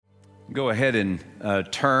Go ahead and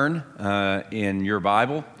turn in your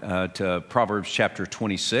Bible to Proverbs chapter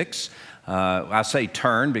 26. I say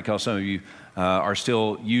turn because some of you are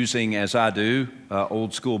still using, as I do,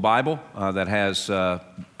 old school Bible that has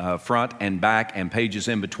front and back and pages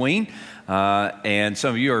in between. And some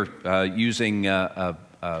of you are using a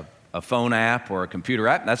phone app or a computer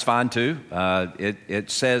app. That's fine too.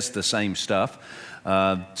 It says the same stuff.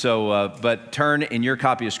 But turn in your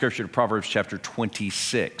copy of Scripture to Proverbs chapter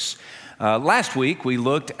 26. Last week we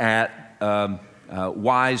looked at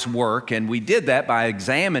wise work, and we did that by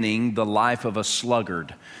examining the life of a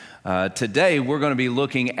sluggard. Today we're going to be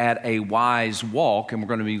looking at a wise walk, and we're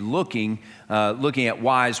going to be looking at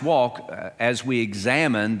wise walk as we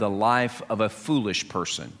examine the life of a foolish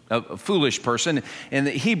person. A foolish person in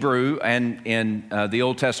the Hebrew and in the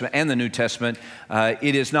Old Testament and the New Testament,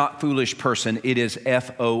 it is not foolish person, it is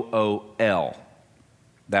F-O-O-L.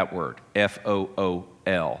 That word, F-O-O-L.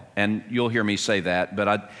 And you'll hear me say that,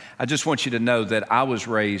 but I just want you to know that I was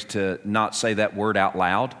raised to not say that word out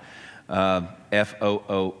loud,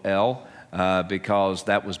 F-O-O-L, because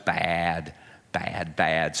that was bad.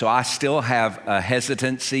 So I still have a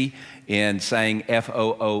hesitancy in saying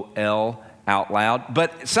F-O-O-L out loud,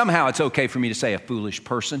 but somehow it's okay for me to say a foolish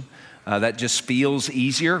person. That just feels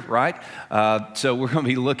easier, right? So we're going to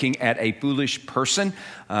be looking at a foolish person,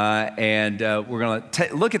 and we're going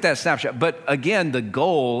to look at that snapshot. But again, the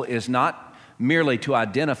goal is not merely to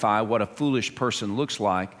identify what a foolish person looks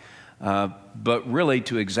like, but really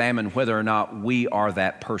to examine whether or not we are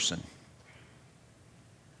that person.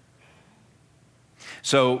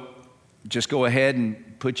 So just go ahead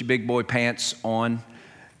and put your big boy pants on,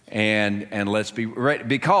 and let's be ready,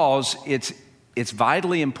 because it's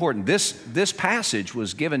vitally important. This passage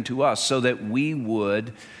was given to us so that we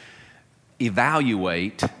would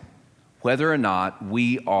evaluate whether or not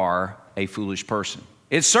we are a foolish person.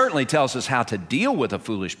 It certainly tells us how to deal with a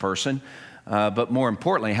foolish person, but more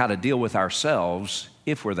importantly, how to deal with ourselves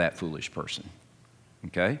if we're that foolish person.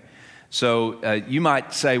 Okay? So you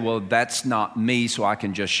might say, well, that's not me, so I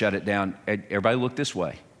can just shut it down. Everybody look this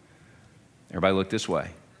way. Everybody look this way.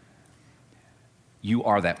 You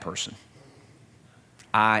are that person.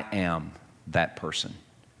 I am that person.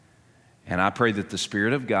 And I pray that the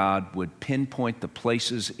Spirit of God would pinpoint the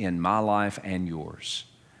places in my life and yours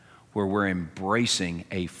where we're embracing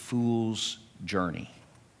a fool's journey,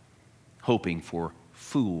 hoping for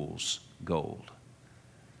fool's gold.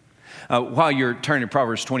 While you're turning to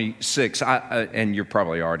Proverbs 26, and you're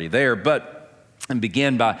probably already there, and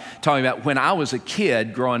begin by talking about when I was a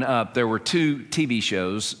kid growing up, there were two TV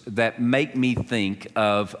shows that make me think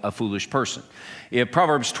of a foolish person. If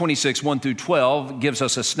Proverbs 26, 1 through 12 gives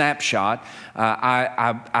us a snapshot,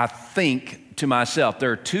 I think to myself,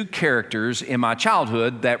 there are two characters in my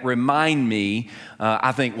childhood that remind me,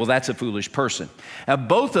 I think, well, that's a foolish person.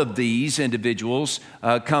 Both of these individuals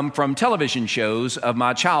come from television shows of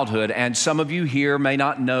my childhood, and some of you here may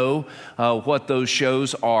not know what those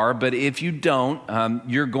shows are, but if you don't,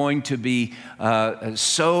 you're going to be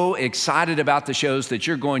so excited about the shows that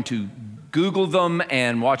you're going to Google them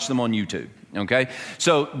and watch them on YouTube. Okay,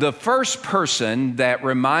 so the first person that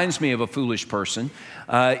reminds me of a foolish person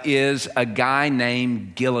is a guy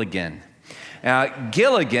named Gilligan.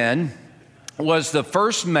 Gilligan was the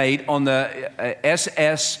first mate on the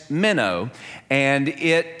SS Minnow, and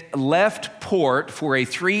it left port for a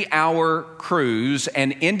 3-hour cruise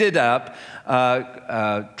and ended up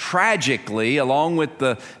tragically, along with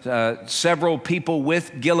the several people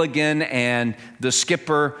with Gilligan and the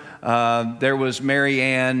skipper. There was Mary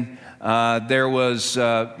Ann. There was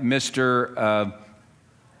Mr.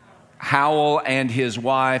 Howell and his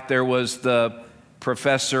wife. There was the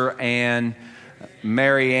Professor and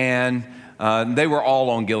Mary Ann. They were all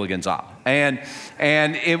on Gilligan's Island.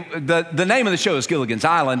 And the name of the show is Gilligan's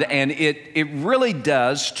Island, and it really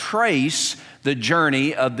does trace the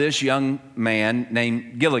journey of this young man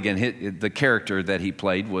named Gilligan. The character that he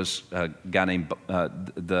played was a guy named,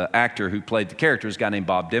 the actor who played the character is a guy named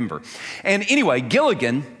Bob Denver. And anyway,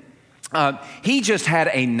 Gilligan, he just had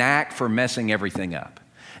a knack for messing everything up.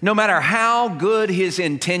 No matter how good his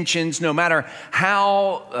intentions, no matter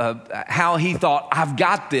how he thought, I've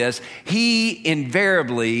got this, he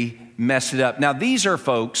invariably messed it up. Now, these are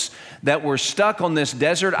folks that were stuck on this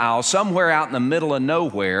desert isle somewhere out in the middle of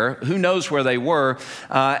nowhere. Who knows where they were?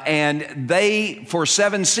 And they, for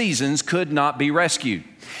 7 seasons, could not be rescued.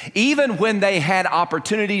 Even when they had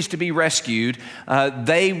opportunities to be rescued,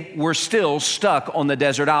 they were still stuck on the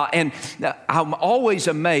desert isle. And I'm always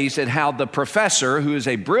amazed at how the professor, who is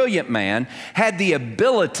a brilliant man, had the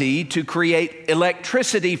ability to create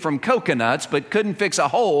electricity from coconuts, but couldn't fix a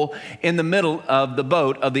hole in the middle of the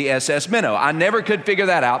boat of the SS Minnow. I never could figure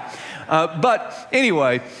that out. But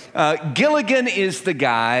anyway, Gilligan is the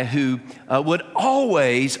guy who would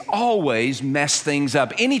always mess things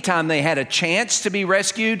up. Anytime they had a chance to be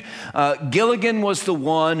rescued, Gilligan was the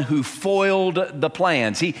one who foiled the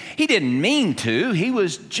plans. He didn't mean to. He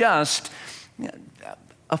was just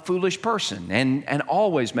a foolish person and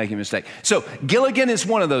always making a mistake. So Gilligan is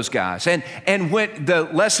one of those guys. And when the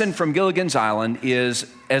lesson from Gilligan's Island is,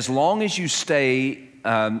 as long as you stay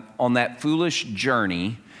on that foolish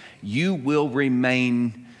journey, you will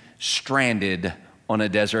remain stranded on a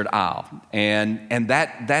desert isle. And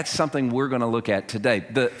that's something we're going to look at today.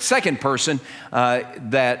 The second person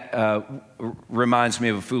that reminds me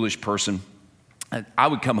of a foolish person, I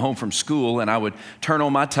would come home from school and I would turn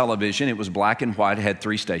on my television. It was black and white. It had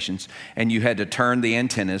 3 stations. And you had to turn the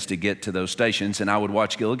antennas to get to those stations. And I would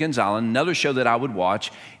watch Gilligan's Island. Another show that I would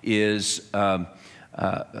watch is the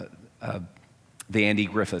Andy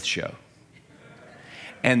Griffith Show.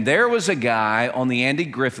 And there was a guy on the Andy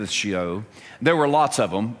Griffith Show. There were lots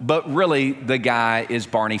of them, but really the guy is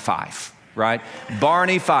Barney Fife, right?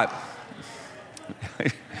 Barney Fife.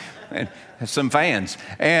 Some fans.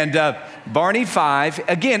 And Barney Fife,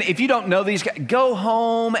 again, if you don't know these guys, go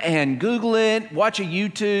home and Google it, watch a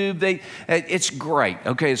YouTube. It's great,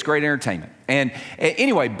 okay? It's great entertainment. And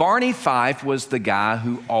anyway, Barney Fife was the guy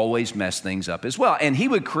who always messed things up as well. And he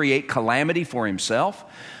would create calamity for himself.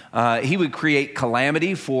 He would create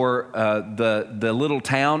calamity for the little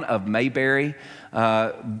town of Mayberry.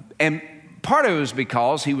 And part of it was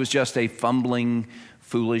because he was just a fumbling,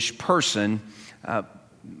 foolish person.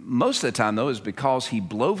 Most of the time, though, is because he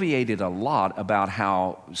bloviated a lot about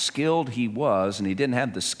how skilled he was, and he didn't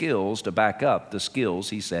have the skills to back up the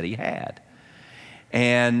skills he said he had.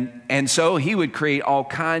 And so he would create all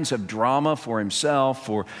kinds of drama for himself.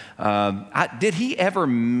 Did he ever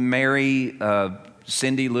marry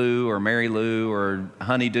Cindy Lou or Mary Lou or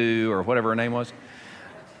Honeydew or whatever her name was?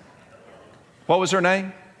 What was her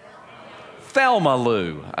name? Thelma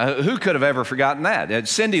Lou. Who could have ever forgotten that?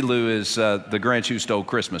 Cindy Lou is the Grinch who stole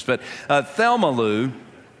Christmas. But Thelma Lou,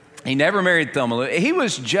 he never married Thelma Lou. He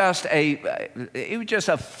was just a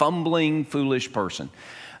fumbling, foolish person.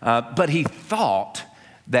 But he thought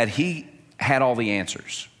that he had all the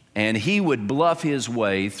answers. And he would bluff his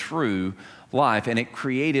way through life, and it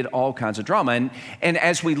created all kinds of drama. And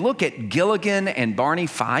as we look at Gilligan and Barney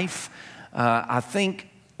Fife, I think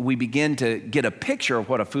we begin to get a picture of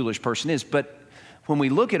what a foolish person is. But when we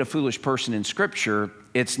look at a foolish person in Scripture,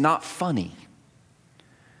 it's not funny.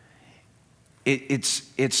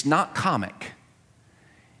 It's not comic.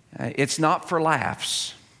 It's not for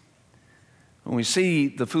laughs. When we see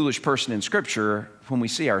the foolish person in Scripture, when we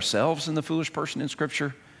see ourselves in the foolish person in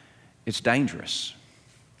Scripture, it's dangerous.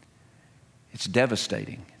 It's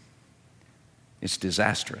devastating. It's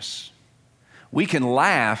disastrous. We can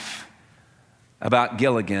laugh about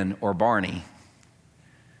Gilligan or Barney,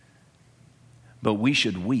 but we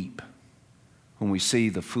should weep when we see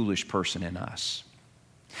the foolish person in us.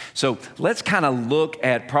 So let's kind of look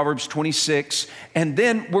at Proverbs 26, and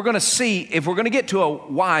then we're going to see, if we're going to get to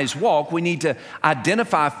a wise walk, we need to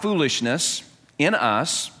identify foolishness in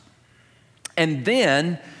us, and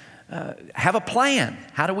then have a plan.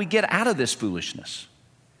 How do we get out of this foolishness?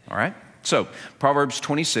 All right? So, Proverbs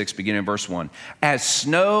 26, beginning in verse 1. As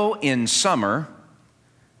snow in summer.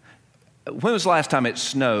 When was the last time it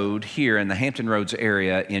snowed here in the Hampton Roads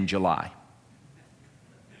area in July?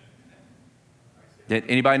 Did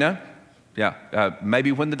anybody know? Yeah,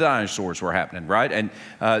 maybe when the dinosaurs were happening, right? And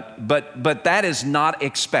but that is not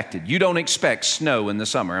expected. You don't expect snow in the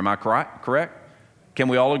summer. Am I correct? Can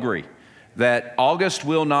we all agree that August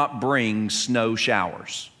will not bring snow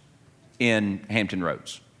showers in Hampton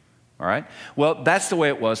Roads? All right? Well, that's the way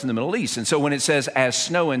it was in the Middle East. And so when it says as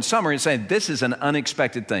snow in summer, it's saying this is an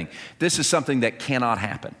unexpected thing. This is something that cannot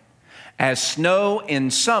happen. As snow in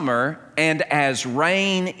summer and as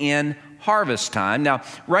rain in harvest time. Now,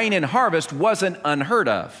 rain in harvest wasn't unheard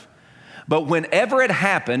of. But whenever it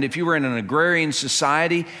happened, if you were in an agrarian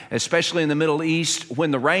society, especially in the Middle East,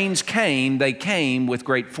 when the rains came, they came with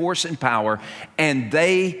great force and power, and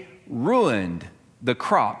they ruined the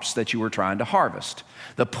crops that you were trying to harvest.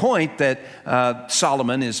 The point that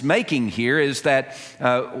Solomon is making here is that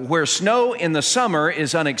where snow in the summer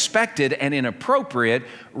is unexpected and inappropriate,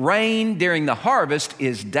 rain during the harvest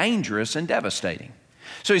is dangerous and devastating.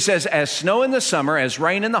 So he says, as snow in the summer, as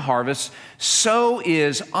rain in the harvest, so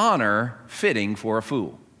is honor fitting for a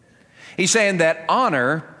fool. He's saying that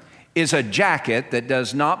honor is a jacket that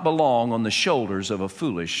does not belong on the shoulders of a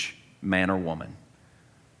foolish man or woman.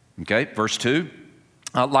 Okay, verse 2.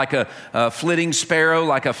 Like a flitting sparrow,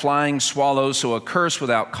 like a flying swallow, so a curse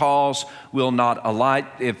without cause will not alight.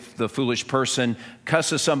 If the foolish person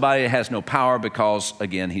cusses somebody, it has no power because,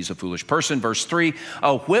 again, he's a foolish person. Verse 3,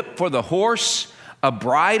 a whip for the horse, a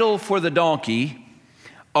bridle for the donkey,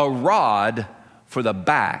 a rod for the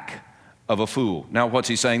back of a fool. Now, what's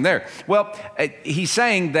he saying there? Well, he's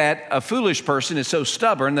saying that a foolish person is so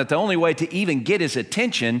stubborn that the only way to even get his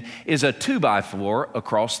attention is a 2x4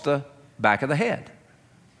 across the back of the head.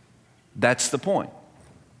 That's the point.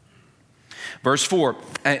 Verse 4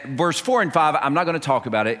 and 5, I'm not going to talk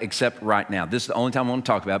about it except right now. This is the only time I want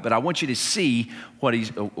to talk about it, but I want you to see what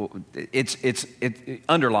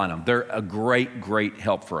underline them. They're a great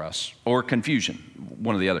help for us, or confusion,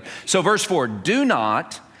 one or the other. So verse 4, do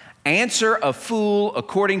not answer a fool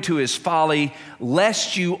according to his folly,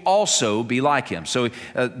 lest you also be like him. So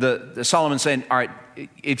Solomon's saying, all right,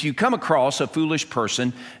 if you come across a foolish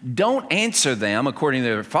person, don't answer them according to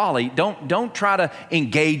their folly. Don't try to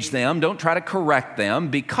engage them. Don't try to correct them,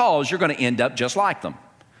 because you're going to end up just like them.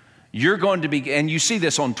 You're going to be, and you see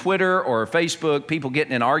this on Twitter or Facebook, people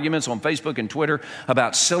getting in arguments on Facebook and Twitter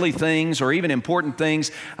about silly things or even important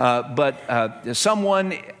things. But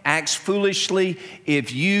someone acts foolishly.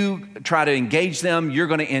 If you try to engage them, you're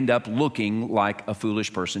going to end up looking like a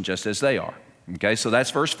foolish person just as they are. Okay, so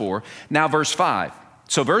that's verse 4. Now verse 5.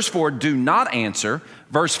 So verse 4, do not answer.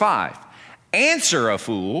 Verse 5, answer a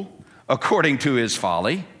fool according to his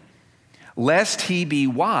folly, lest he be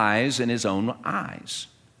wise in his own eyes.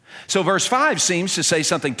 So verse 5 seems to say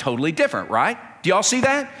something totally different, right? Do y'all see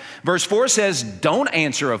that? Verse 4 says, don't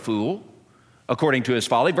answer a fool according to his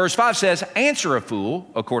folly. Verse 5 says, answer a fool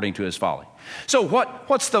according to his folly. So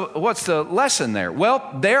what's the lesson there?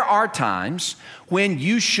 Well, there are times when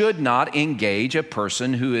you should not engage a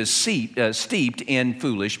person who is steeped in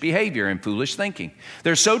foolish behavior and foolish thinking.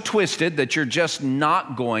 They're so twisted that you're just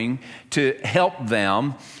not going to help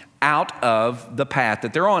them out of the path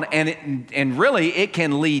that they're on. And really, it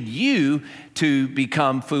can lead you to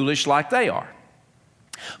become foolish like they are.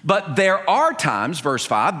 But there are times, verse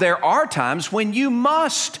 5, there are times when you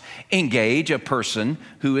must engage a person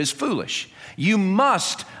who is foolish. You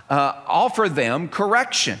must offer them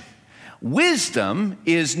correction. Wisdom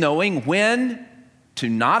is knowing when to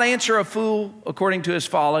not answer a fool according to his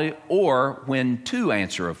folly, or when to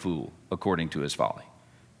answer a fool according to his folly.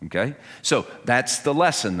 Okay? So that's the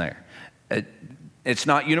lesson there. It's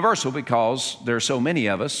not universal, because there are so many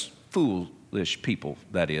of us, foolish people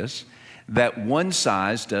that is, that one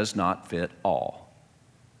size does not fit all.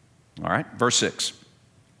 All right, verse 6.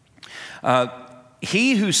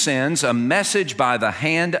 He who sends a message by the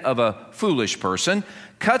hand of a foolish person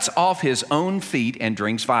cuts off his own feet and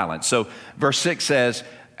drinks violence. So verse 6 says,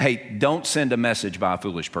 hey, don't send a message by a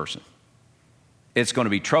foolish person. It's going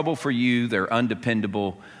to be trouble for you. They're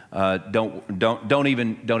undependable. Don't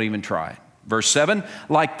even try. Verse 7,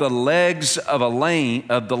 like the legs of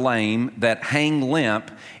the lame that hang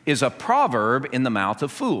limp is a proverb in the mouth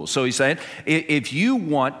of fools. So he's saying, if you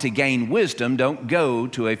want to gain wisdom, don't go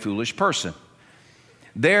to a foolish person.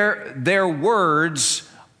 Their words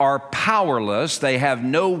are powerless. They have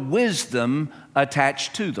no wisdom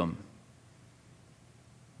attached to them.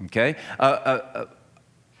 Okay?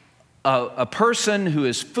 A person who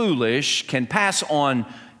is foolish can pass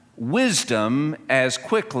on wisdom as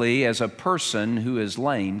quickly as a person who is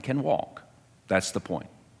lame can walk. That's the point.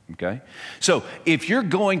 Okay? So if you're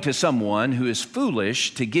going to someone who is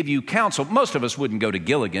foolish to give you counsel, most of us wouldn't go to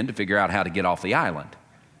Gilligan to figure out how to get off the island.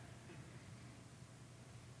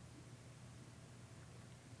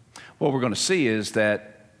 What we're going to see is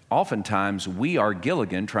that oftentimes we are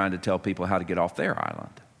Gilligan trying to tell people how to get off their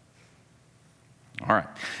island. All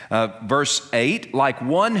right. Verse 8, like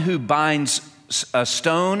one who binds a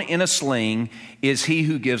stone in a sling is he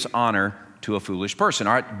who gives honor to a foolish person.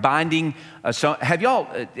 All right, binding a stone. Have y'all,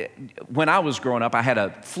 when I was growing up, I had a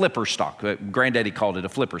flipper stock. Granddaddy called it a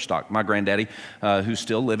flipper stock. My granddaddy, who's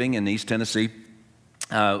still living in East Tennessee,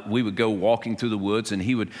 we would go walking through the woods, and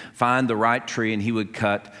he would find the right tree, and he would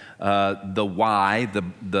cut the Y,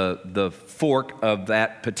 the fork of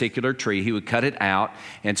that particular tree. He would cut it out,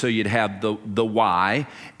 and so you'd have the Y,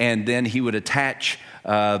 and then he would attach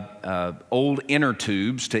old inner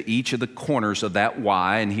tubes to each of the corners of that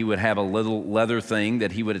Y, and he would have a little leather thing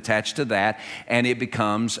that he would attach to that, and it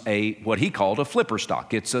becomes what he called a flipper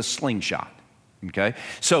stock. It's a slingshot. Okay,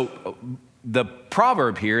 so the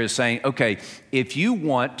proverb here is saying, okay, if you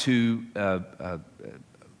want to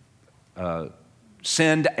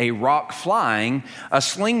send a rock flying, a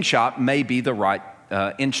slingshot may be the right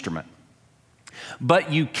instrument.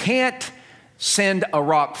 But you can't send a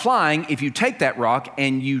rock flying if you take that rock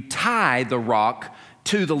and you tie the rock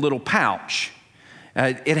to the little pouch.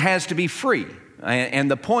 It has to be free. And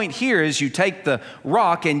the point here is you take the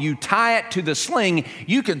rock and you tie it to the sling.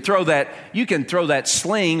 You can throw that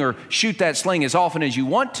sling or shoot that sling as often as you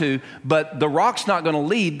want to, but the rock's not going to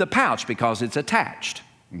leave the pouch because it's attached.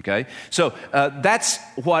 Okay? So that's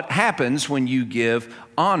what happens when you give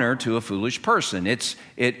honor to a foolish person. It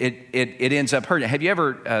ends up hurting. Have you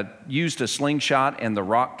ever used a slingshot and the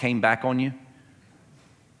rock came back on you?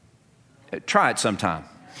 Try it sometime.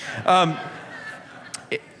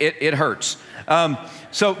 It hurts.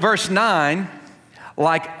 So verse 9,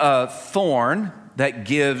 like a thorn that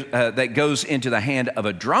goes into the hand of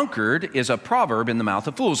a drunkard is a proverb in the mouth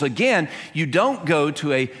of fools. Again, you don't go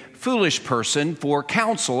to a foolish person for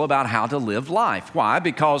counsel about how to live life. Why?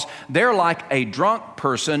 Because they're like a drunk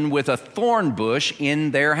person with a thorn bush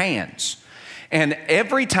in their hands. And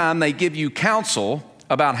every time they give you counsel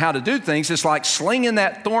about how to do things, it's like slinging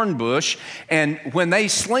that thorn bush. And when they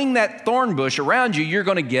sling that thorn bush around you, you're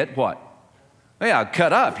going to get what? Yeah,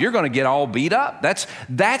 cut up. You're going to get all beat up.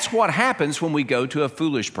 That's what happens when we go to a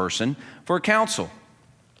foolish person for counsel.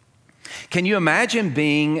 Can you imagine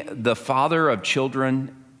being the father of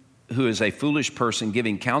children who is a foolish person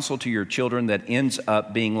giving counsel to your children that ends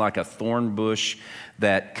up being like a thorn bush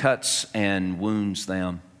that cuts and wounds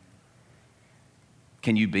them?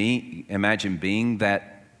 Can you imagine being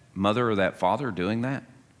that mother or that father doing that?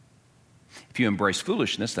 If you embrace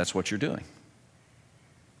foolishness, that's what you're doing.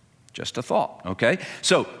 Just a thought, okay?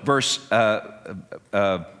 So,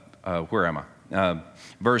 where am I?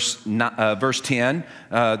 Verse 10,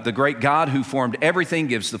 the great God who formed everything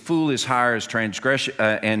gives the fool his hire, his transgression,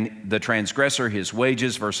 and the transgressor his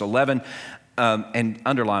wages. Verse 11, and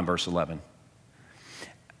underline verse 11.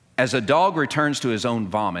 As a dog returns to his own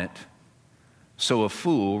vomit, so a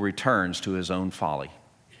fool returns to his own folly.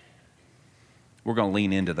 We're going to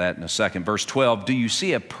lean into that in a second. Verse 12, do you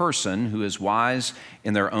see a person who is wise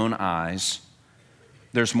in their own eyes?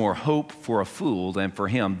 There's more hope for a fool than for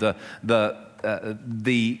him.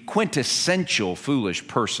 The quintessential foolish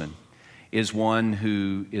person is one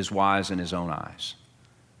who is wise in his own eyes.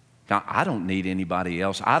 Now, I don't need anybody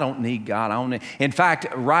else. I don't need God. In fact,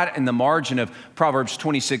 right in the margin of Proverbs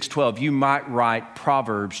 26:12, you might write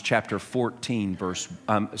Proverbs chapter 14,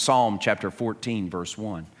 Psalm chapter 14, verse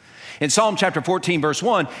 1. In Psalm chapter 14, verse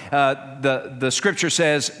 1, the scripture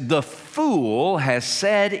says, the fool has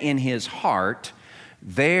said in his heart,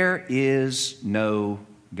 there is no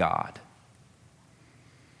God.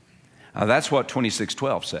 That's what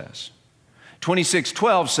 26:12 says.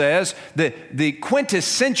 26:12 says that the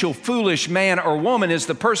quintessential foolish man or woman is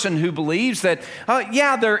the person who believes that,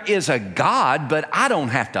 there is a God, but I don't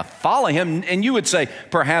have to follow him. And you would say,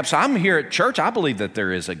 perhaps I'm here at church, I believe that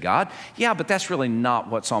there is a God. Yeah, but that's really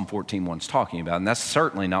not what Psalm 14:1 is talking about. And that's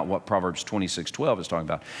certainly not what Proverbs 26:12 is talking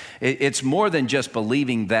about. It's more than just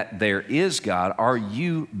believing that there is God. Are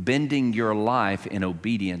you bending your life in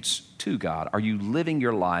obedience to God? Are you living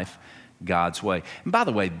your life God's way? And by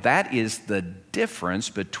the way, that is the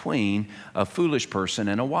difference between a foolish person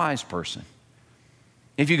and a wise person.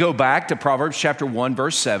 If you go back to Proverbs chapter 1,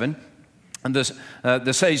 verse 7, and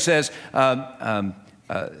the sage says, the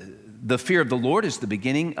fear of the Lord is the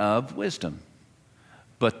beginning of wisdom,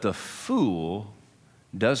 but the fool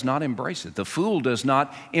does not embrace it. The fool does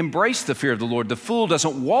not embrace the fear of the Lord. The fool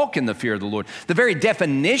doesn't walk in the fear of the Lord. The very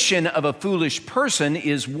definition of a foolish person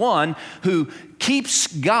is one who keeps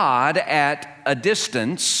God at a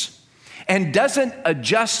distance and doesn't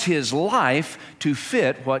adjust his life to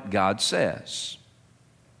fit what God says.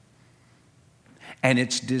 And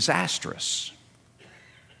it's disastrous.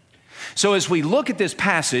 So as we look at this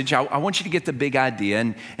passage, I want you to get the big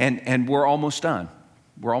idea, and we're almost done.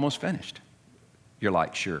 We're almost finished. You're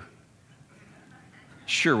like, sure.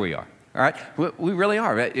 Sure we are. All right? We really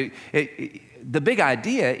are. The big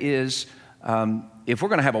idea is if we're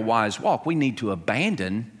going to have a wise walk, we need to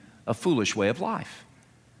abandon a foolish way of life.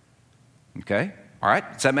 Okay? All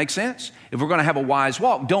right? Does that make sense? If we're going to have a wise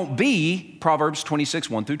walk, don't be Proverbs 26,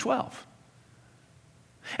 1 through 12.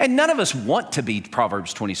 And none of us want to be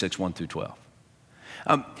Proverbs 26, 1 through 12.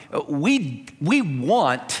 We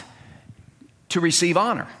want to receive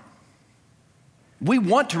honor. We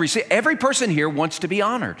want to receive, every person here wants to be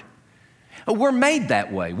honored. We're made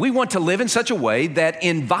that way. We want to live in such a way that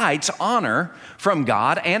invites honor from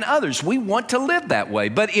God and others. We want to live that way.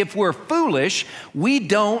 But if we're foolish, we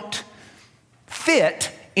don't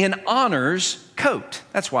fit in honor's coat.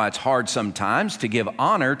 That's why it's hard sometimes to give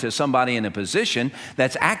honor to somebody in a position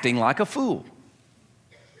that's acting like a fool.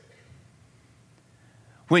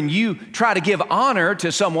 When you try to give honor to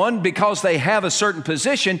someone because they have a certain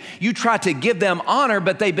position, you try to give them honor,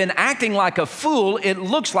 but they've been acting like a fool. It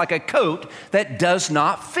looks like a coat that does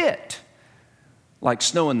not fit, like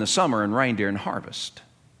snow in the summer and reindeer in harvest.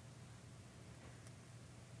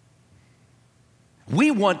 We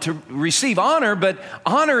want to receive honor, but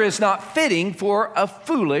honor is not fitting for a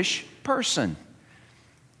foolish person.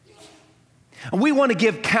 We want to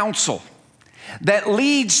give counsel that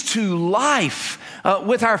leads to life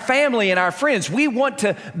with our family and our friends. We want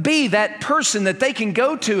to be that person that they can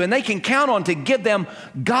go to and they can count on to give them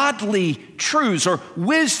godly truths or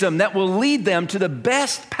wisdom that will lead them to the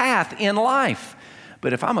best path in life.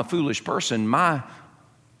 But if I'm a foolish person, my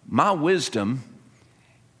wisdom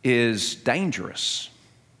is dangerous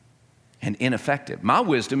and ineffective. My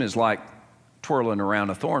wisdom is like twirling around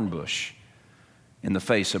a thorn bush in the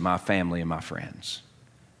face of my family and my friends.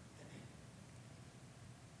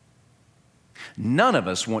 None of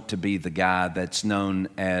us want to be the guy that's known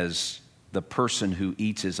as the person who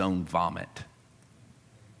eats his own vomit.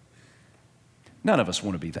 None of us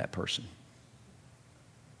want to be that person.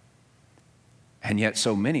 And yet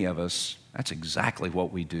so many of us, that's exactly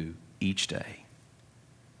what we do each day.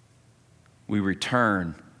 We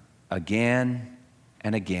return again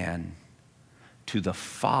and again to the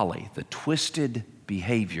folly, the twisted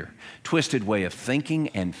behavior, twisted way of thinking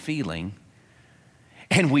and feeling.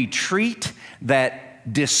 And we treat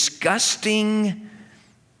that disgusting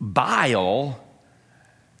bile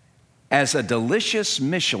as a delicious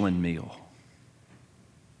Michelin meal.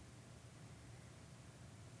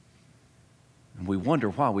 And we wonder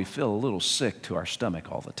why we feel a little sick to our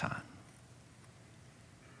stomach all the time.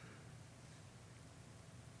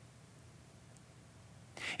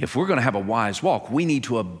 If we're going to have a wise walk, we need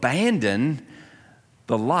to abandon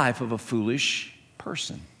the life of a foolish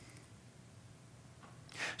person.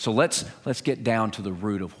 So let's get down to the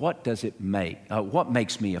root of what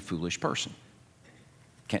makes me a foolish person.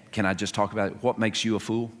 Can I just talk about it? What makes you a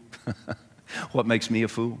fool? What makes me a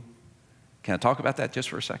fool? Can I talk about that just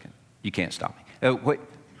for a second? You can't stop me. Wait.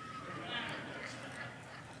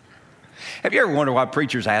 Have you ever wondered why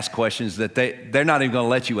preachers ask questions that they're not even going to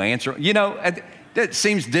let you answer? You know, that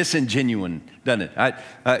seems disingenuous, doesn't it?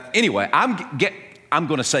 Anyway, I'm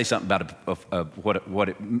going to say something about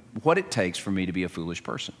what it takes for me to be a foolish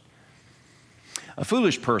person. A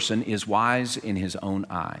foolish person is wise in his own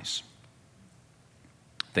eyes,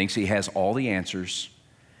 thinks he has all the answers,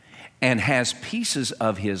 and has pieces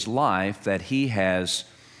of his life that he has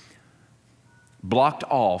blocked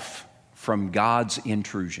off from God's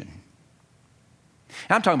intrusion.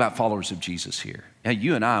 Now, I'm talking about followers of Jesus here. Now,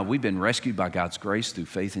 you and I, we've been rescued by God's grace through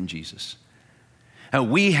faith in Jesus.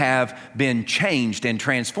 We have been changed and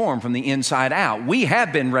transformed from the inside out. We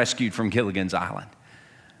have been rescued from Gilligan's Island.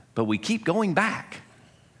 But we keep going back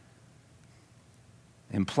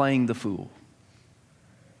and playing the fool.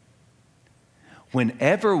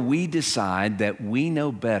 Whenever we decide that we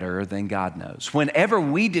know better than God knows, whenever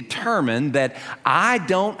we determine that I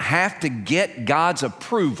don't have to get God's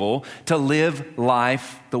approval to live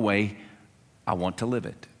life the way I want to live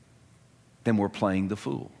it, then we're playing the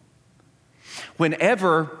fool.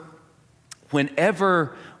 Whenever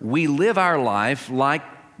we live our life like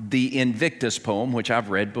the Invictus poem, which I've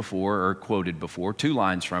read before or quoted before, 2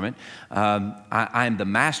 lines from it, I am the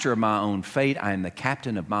master of my own fate, I am the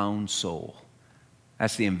captain of my own soul.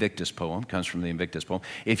 That's the Invictus poem, comes from the Invictus poem.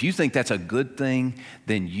 If you think that's a good thing,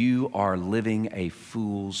 then you are living a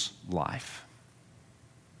fool's life.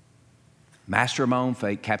 Master of my own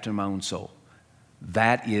fate, captain of my own soul.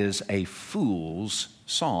 That is a fool's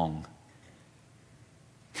song.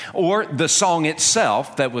 Or the song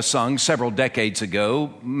itself that was sung several decades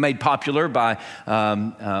ago, made popular by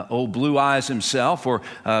old Blue Eyes himself or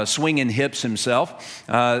Swinging Hips himself.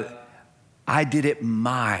 I did it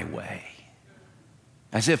my way.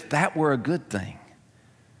 As if that were a good thing.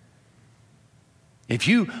 If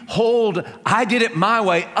you hold, I did it my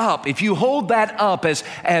way up, if you hold that up as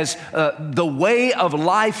the way of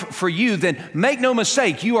life for you, then make no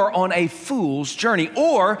mistake, you are on a fool's journey.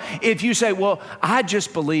 Or if you say, well, I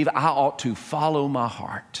just believe I ought to follow my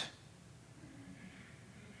heart.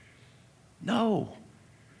 No,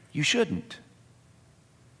 you shouldn't.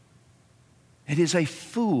 It is a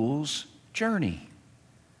fool's journey.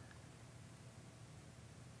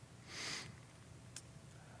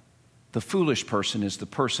 The foolish person is the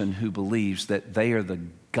person who believes that they are the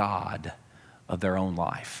God of their own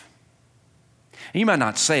life. And you might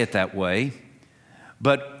not say it that way,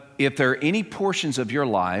 but if there are any portions of your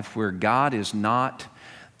life where God is not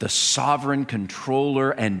the sovereign controller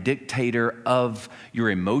and dictator of your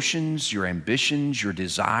emotions, your ambitions, your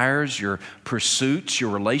desires, your pursuits, your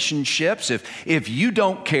relationships, if you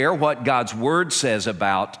don't care what God's word says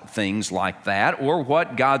about things like that or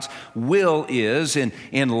what God's will is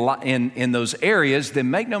in those areas, then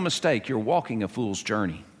make no mistake, you're walking a fool's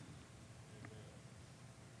journey.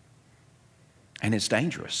 And it's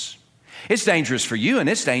dangerous. It's dangerous for you and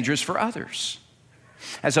it's dangerous for others.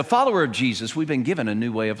 As a follower of Jesus, we've been given a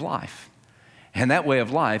new way of life. And that way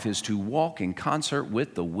of life is to walk in concert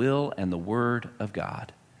with the will and the word of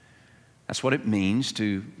God. That's what it means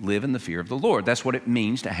to live in the fear of the Lord. That's what it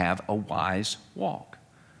means to have a wise walk.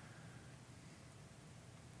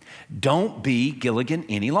 Don't be Gilligan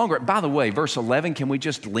any longer. By the way, verse 11, can we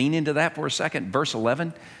just lean into that for a second? Verse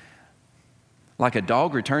 11, like a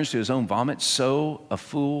dog returns to his own vomit, so a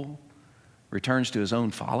fool returns to his own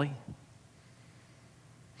folly.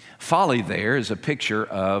 Folly there is a picture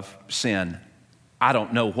of sin. I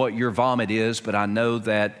don't know what your vomit is, but I know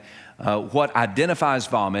that what identifies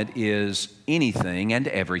vomit is anything and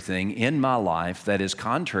everything in my life that is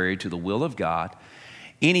contrary to the will of God,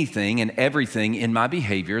 anything and everything in my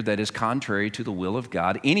behavior that is contrary to the will of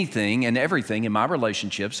God, anything and everything in my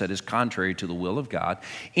relationships that is contrary to the will of God,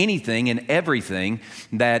 anything and everything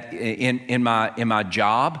that in my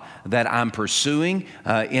job that I'm pursuing,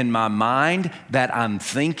 in my mind that I'm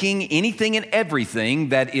thinking, anything and everything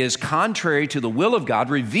that is contrary to the will of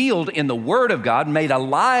God, revealed in the Word of God, made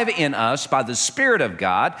alive in us by the Spirit of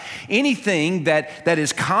God, anything that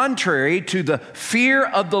is contrary to the fear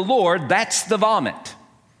of the Lord, that's the vomit.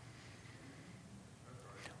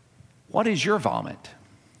 What is your vomit?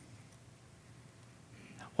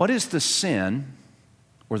 What is the sin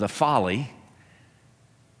or the folly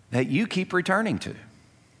that you keep returning to?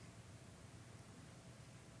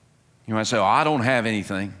 You might say, oh, I don't have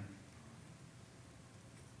anything.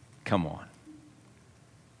 Come on.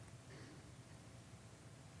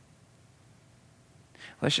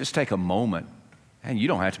 Let's just take a moment. And you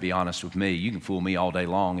don't have to be honest with me. You can fool me all day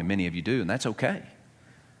long, and many of you do, and that's okay.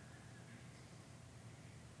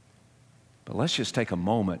 But let's just take a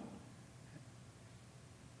moment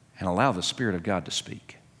and allow the Spirit of God to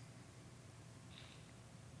speak.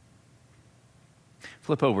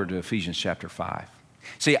 Flip over to Ephesians chapter 5.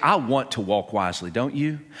 See, I want to walk wisely, don't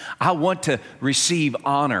you? I want to receive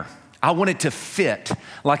honor. I want it to fit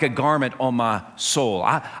like a garment on my soul.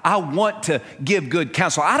 I want to give good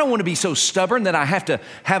counsel. I don't want to be so stubborn that I have to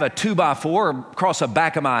have a 2x4 across the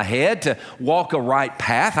back of my head to walk a right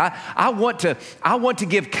path. I want to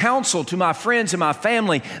give counsel to my friends and my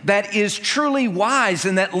family that is truly wise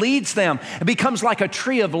and that leads them. It becomes like a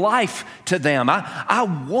tree of life to them. I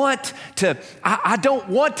don't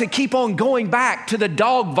want to keep on going back to the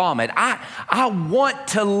dog vomit. I want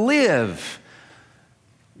to live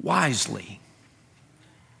wisely.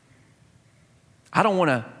 I don't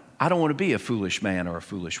want to be a foolish man or a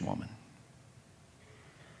foolish woman.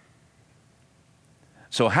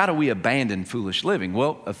 So how do we abandon foolish living?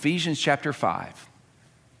 Well, Ephesians chapter 5.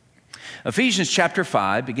 Ephesians chapter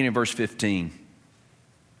 5, beginning in verse 15.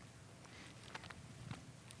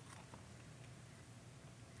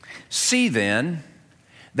 See then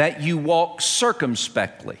that you walk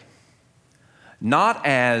circumspectly, not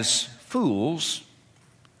as fools,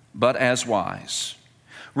 but as wise,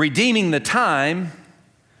 redeeming the time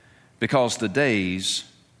because the days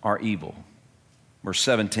are evil. Verse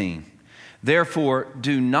 17, therefore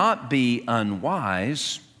do not be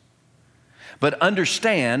unwise, but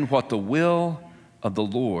understand what the will of the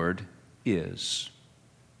Lord is.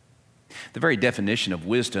 The very definition of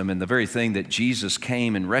wisdom and the very thing that Jesus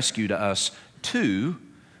came and rescued us to,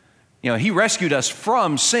 He rescued us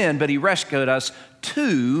from sin, but He rescued us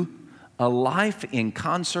to a life in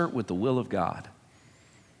concert with the will of God.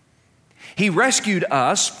 He rescued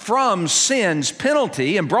us from sin's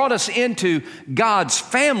penalty and brought us into God's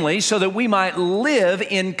family so that we might live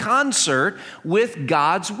in concert with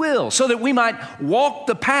God's will, so that we might walk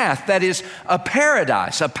the path that is a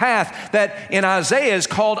paradise, a path that in Isaiah is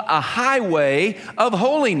called a highway of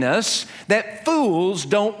holiness that fools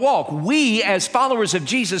don't walk. We, as followers of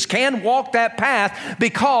Jesus, can walk that path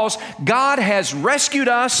because God has rescued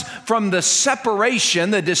us from the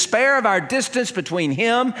separation, the despair of our distance between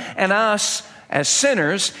Him and us as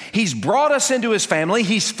sinners. He's brought us into His family.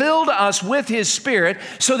 He's filled us with His Spirit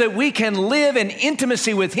so that we can live in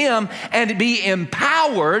intimacy with Him and be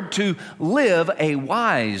empowered to live a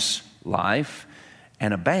wise life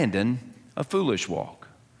and abandon a foolish walk.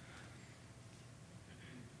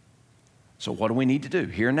 So what do we need to do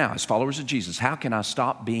here and now as followers of Jesus? How can I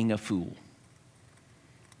stop being a fool?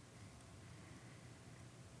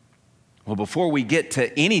 Well, before we get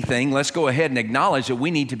to anything, let's go ahead and acknowledge that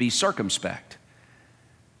we need to be circumspect.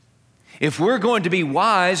 If we're going to be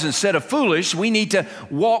wise instead of foolish, we need to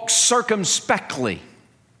walk circumspectly.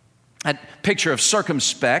 That picture of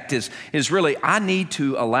circumspect is really, I need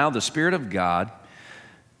to allow the Spirit of God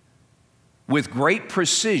with great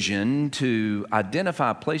precision to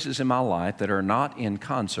identify places in my life that are not in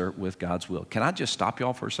concert with God's will. Can I just stop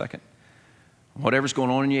y'all for a second? Whatever's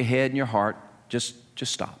going on in your head and your heart, just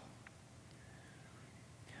stop.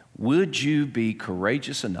 Would you be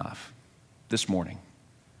courageous enough this morning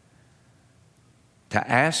to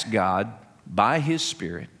ask God by His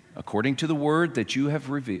Spirit, according to the word that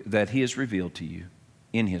that He has revealed to you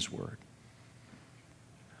in His word?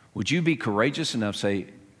 Would you be courageous enough to say,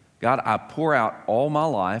 God, I pour out all my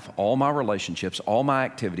life, all my relationships, all my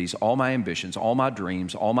activities, all my ambitions, all my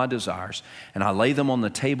dreams, all my desires, and I lay them on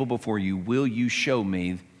the table before you. Will you show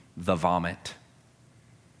me the vomit?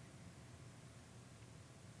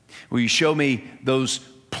 Will you show me those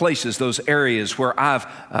places, those areas where I've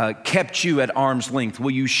kept you at arm's length?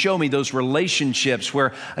 Will you show me those relationships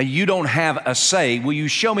where you don't have a say? Will you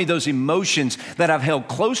show me those emotions that I've held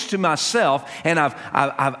close to myself and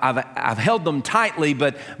I've held them tightly,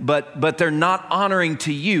 but they're not honoring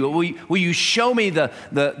to you? Will you show me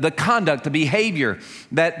the conduct, the behavior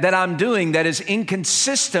that I'm doing that is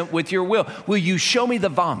inconsistent with your will? Will you show me the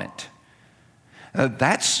vomit?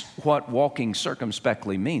 That's what walking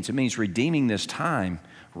circumspectly means. It means redeeming this time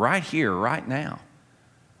right here, right now.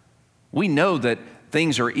 We know that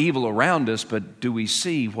things are evil around us, but do we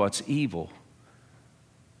see what's evil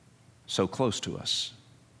so close to us?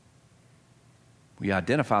 We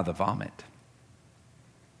identify the vomit.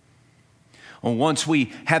 Well, once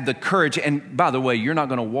we have the courage, and by the way, you're not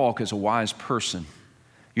going to walk as a wise person.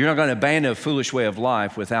 You're not going to abandon a foolish way of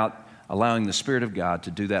life without allowing the Spirit of God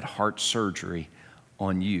to do that heart surgery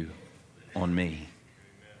on you, on me.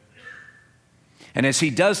 And as He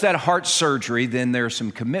does that heart surgery, then there are some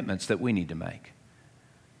commitments that we need to make.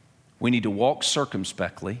 We need to walk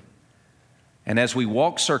circumspectly. And as we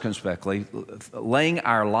walk circumspectly, laying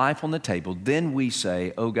our life on the table, then we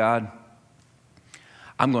say, oh God,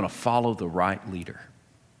 I'm going to follow the right leader.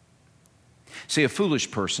 See, a foolish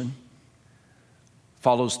person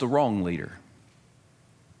follows the wrong leader.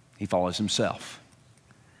 He follows himself.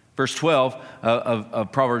 Verse 12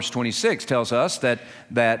 of Proverbs 26 tells us that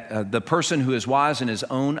the person who is wise in his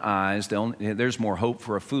own eyes, there's more hope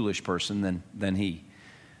for a foolish person than he.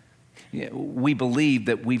 We believe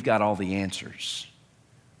that we've got all the answers.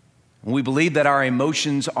 We believe that our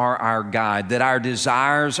emotions are our guide, that our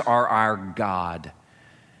desires are our God.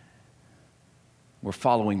 We're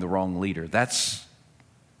following the wrong leader. That's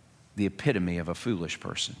the epitome of a foolish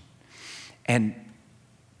person. And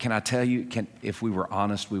can I tell you, if we were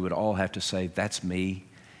honest, we would all have to say, that's me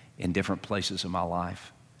in different places of my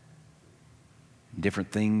life.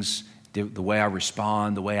 Different things, the way I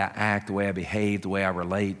respond, the way I act, the way I behave, the way I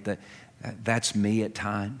relate, that's me at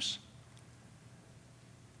times.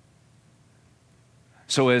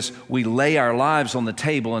 So as we lay our lives on the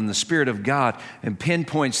table and the Spirit of God and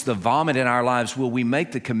pinpoints the vomit in our lives, will we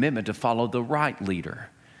make the commitment to follow the right leader,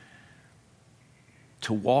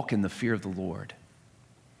 to walk in the fear of the Lord,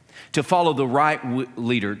 to follow the right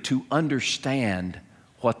leader, to understand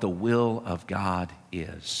what the will of God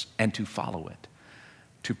is and to follow it,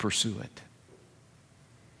 to pursue it.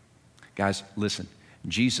 Guys, listen,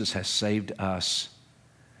 Jesus has saved us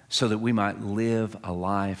so that we might live a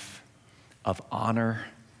life of honor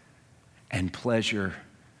and pleasure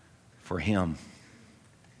for Him.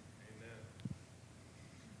 Amen.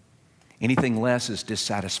 Anything less is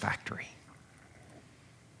dissatisfactory.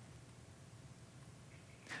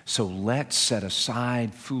 So let's set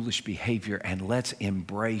aside foolish behavior and let's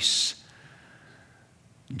embrace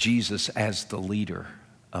Jesus as the leader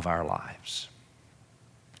of our lives.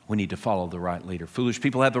 We need to follow the right leader. Foolish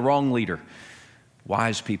people have the wrong leader.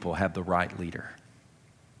 Wise people have the right leader.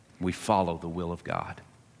 We follow the will of God.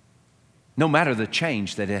 No matter the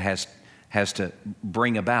change that it has to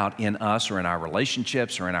bring about in us or in our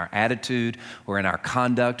relationships or in our attitude or in our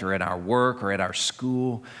conduct or in our work or at our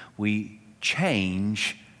school, we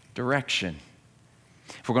change direction.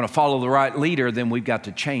 If we're going to follow the right leader, then we've got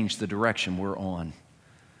to change the direction we're on.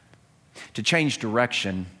 To change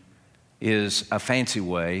direction is a fancy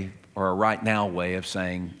way or a right now way of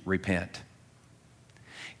saying repent.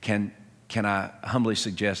 Can I humbly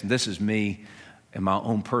suggest, and this is me and my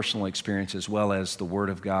own personal experience as well as the Word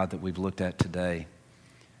of God that we've looked at today,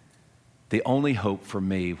 the only hope for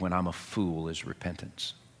me when I'm a fool is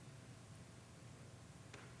repentance.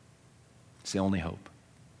 It's the only hope.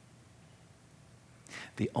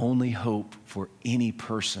 The only hope for any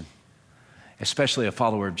person especially a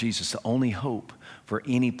follower of Jesus, the only hope for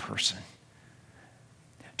any person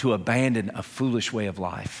to abandon a foolish way of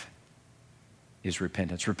life is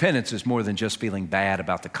repentance. Repentance is more than just feeling bad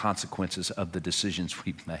about the consequences of the decisions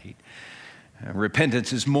we've made.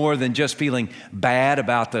 Repentance is more than just feeling bad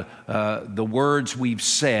about the words we've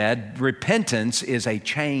said. Repentance is a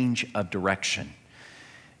change of direction.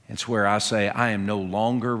 It's where I say, I am no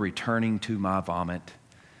longer returning to my vomit,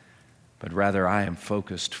 but rather I am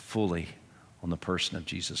focused fully on the person of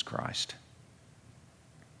Jesus Christ.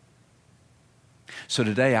 So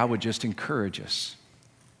today I would just encourage us,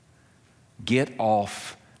 get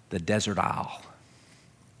off the desert isle.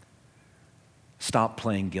 Stop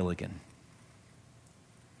playing Gilligan.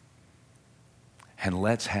 And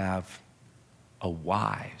let's have a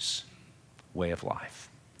wise way of life.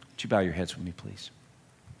 Would you bow your heads with me, please?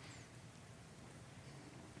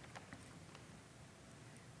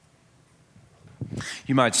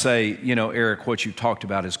 You might say, Eric, what you talked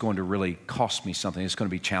about is going to really cost me something. It's going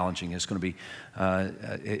to be challenging. It's going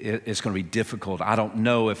to be difficult. I don't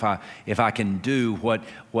know if I can do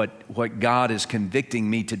what God is convicting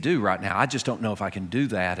me to do right now. I just don't know if I can do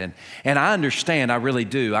that. And I understand. I really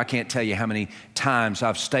do. I can't tell you how many times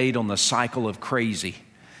I've stayed on the cycle of crazy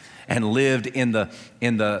and lived on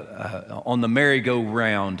the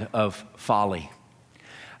merry-go-round of folly.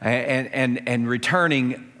 And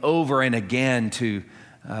returning over and again to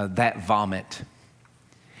that vomit.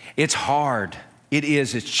 It's hard. It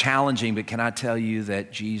is. It's challenging. But can I tell you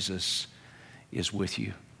that Jesus is with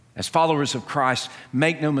you? As followers of Christ,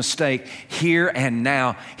 make no mistake, here and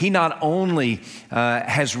now, He not only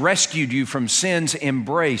has rescued you from sin's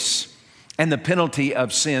embrace and the penalty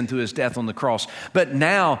of sin through His death on the cross, but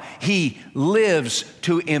now He lives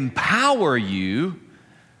to empower you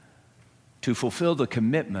to fulfill the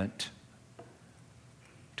commitment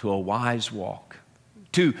to a wise walk,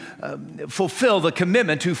 to fulfill the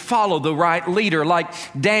commitment to follow the right leader, like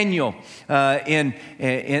Daniel in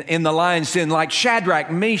the lion's den, like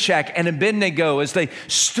Shadrach, Meshach, and Abednego as they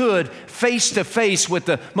stood face to face with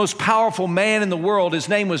the most powerful man in the world. His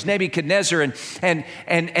name was Nebuchadnezzar,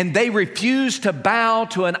 and they refused to bow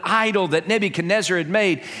to an idol that Nebuchadnezzar had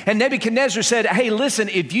made. And Nebuchadnezzar said, hey, listen,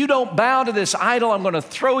 if you don't bow to this idol, I'm going to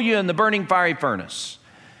throw you in the burning fiery furnace.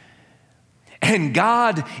 And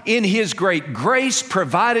God, in His great grace,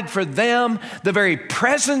 provided for them the very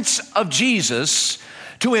presence of Jesus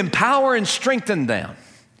to empower and strengthen them.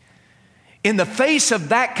 In the face of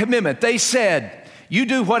that commitment, they said, you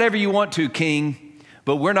do whatever you want to, King,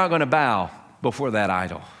 but we're not going to bow before that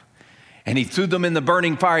idol. And He threw them in the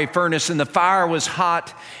burning fiery furnace, and the fire was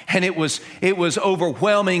hot, and it was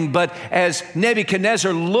overwhelming. But as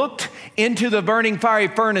Nebuchadnezzar looked into the burning fiery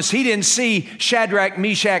furnace, he didn't see Shadrach,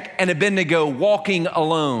 Meshach, and Abednego walking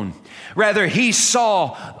alone. Rather, he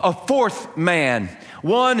saw a fourth man,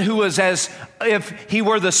 one who was as if he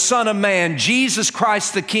were the Son of Man, Jesus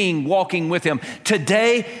Christ the King, walking with him.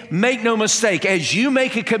 Today, make no mistake, as you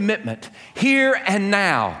make a commitment here and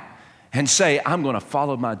now, and say, I'm going to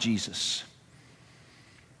follow my Jesus.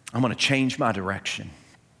 I'm going to change my direction.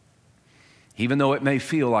 Even though it may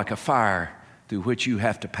feel like a fire through which you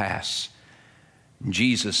have to pass,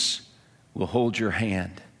 Jesus will hold your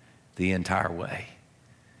hand the entire way.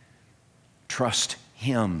 Trust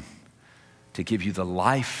Him to give you the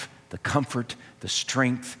life, the comfort, the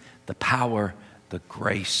strength, the power, the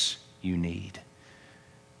grace you need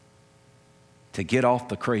to get off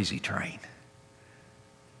the crazy train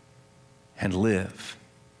and live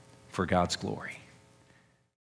for God's glory.